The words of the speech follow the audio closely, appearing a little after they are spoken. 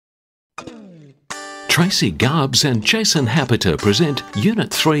Tracy Garbes and Jason Hapeta present Unit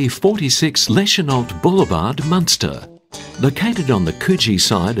 3, 46 Leschenault Boulevard Munster. Located on the Coogee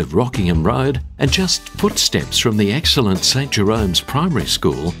side of Rockingham Rd and just footsteps from the excellent St Jerome's Primary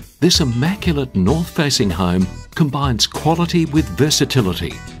School, this immaculate north-facing home combines quality with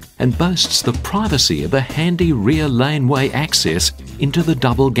versatility and boasts the privacy of a handy rear laneway access into the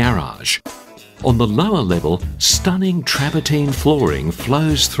double garage. On the lower level, stunning travertine flooring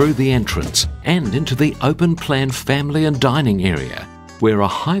flows through the entrance and into the open-plan family and dining area, where a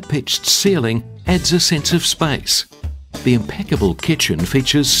high-pitched ceiling adds a sense of space. The impeccable kitchen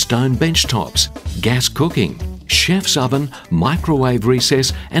features stone benchtops, gas cooking, chef's oven, microwave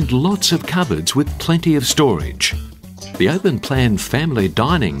recess and lots of cupboards with plenty of storage. The open-plan family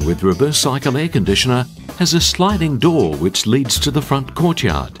dining with reverse cycle air conditioner has a sliding door which leads to the front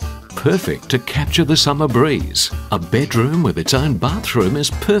courtyard, perfect to capture the summer breeze. A bedroom with its own bathroom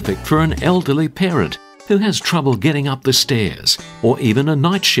is perfect for an elderly parent who has trouble getting up the stairs, or even a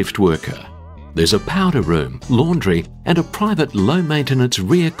night shift worker. There's a powder room, laundry and a private low-maintenance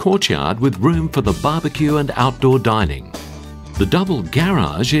rear courtyard with room for the barbecue and outdoor dining. The double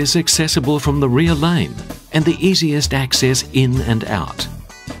garage is accessible from the rear lane and the easiest access in and out.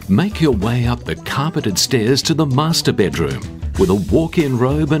 Make your way up the carpeted stairs to the master bedroom with a walk-in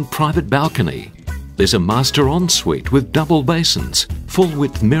robe and private balcony. There's a master ensuite with double basins,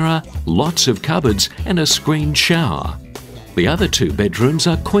 full-width mirror, lots of cupboards and a screened shower. The other two bedrooms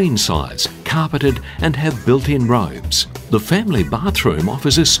are queen size, carpeted and have built-in robes. The family bathroom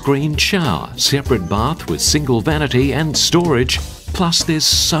offers a screened shower, separate bath with single vanity and storage, plus there's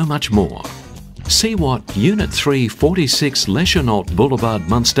so much more. See what Unit 3, 46 Leschenault Boulevard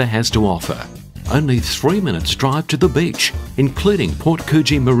Munster has to offer. Only 3 minutes drive to the beach, including Port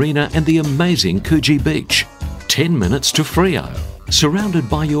Coogee Marina and the amazing Coogee Beach. 10 minutes to Freo, surrounded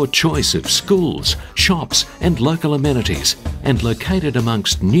by your choice of schools, shops and local amenities, and located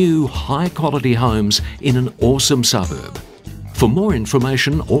amongst new, high-quality homes in an awesome suburb. For more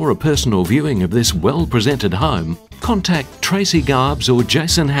information or a personal viewing of this well-presented home, contact Tracy Garbes or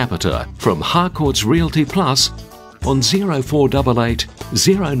Jason Hapeta from Harcourts Realty Plus on 0488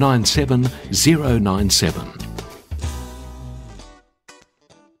 097 097.